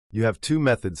You have two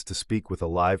methods to speak with a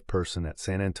live person at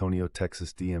San Antonio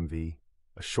Texas DMV,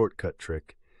 a shortcut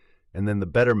trick, and then the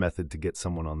better method to get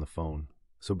someone on the phone.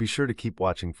 So be sure to keep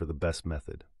watching for the best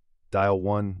method. Dial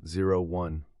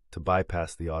 101 to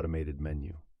bypass the automated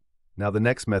menu. Now the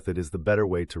next method is the better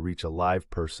way to reach a live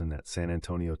person at San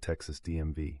Antonio Texas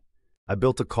DMV. I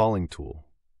built a calling tool.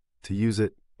 To use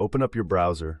it, open up your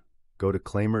browser, go to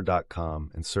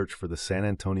Claimyr.com and search for the San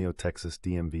Antonio Texas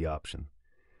DMV option.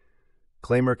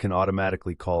 Claimyr can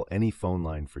automatically call any phone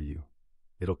line for you.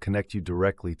 It'll connect you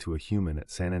directly to a human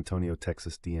at San Antonio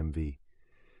Texas DMV.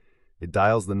 It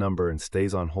dials the number and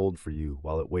stays on hold for you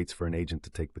while it waits for an agent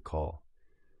to take the call.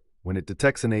 When it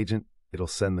detects an agent, it'll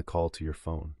send the call to your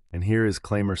phone. And here is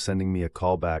Claimyr sending me a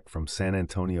call back from San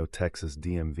Antonio Texas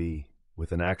DMV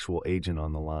with an actual agent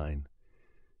on the line.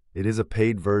 It is a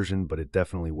paid version, but it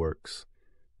definitely works.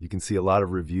 You can see a lot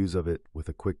of reviews of it with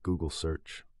a quick Google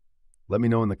search. Let me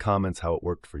know in the comments how it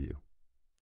worked for you.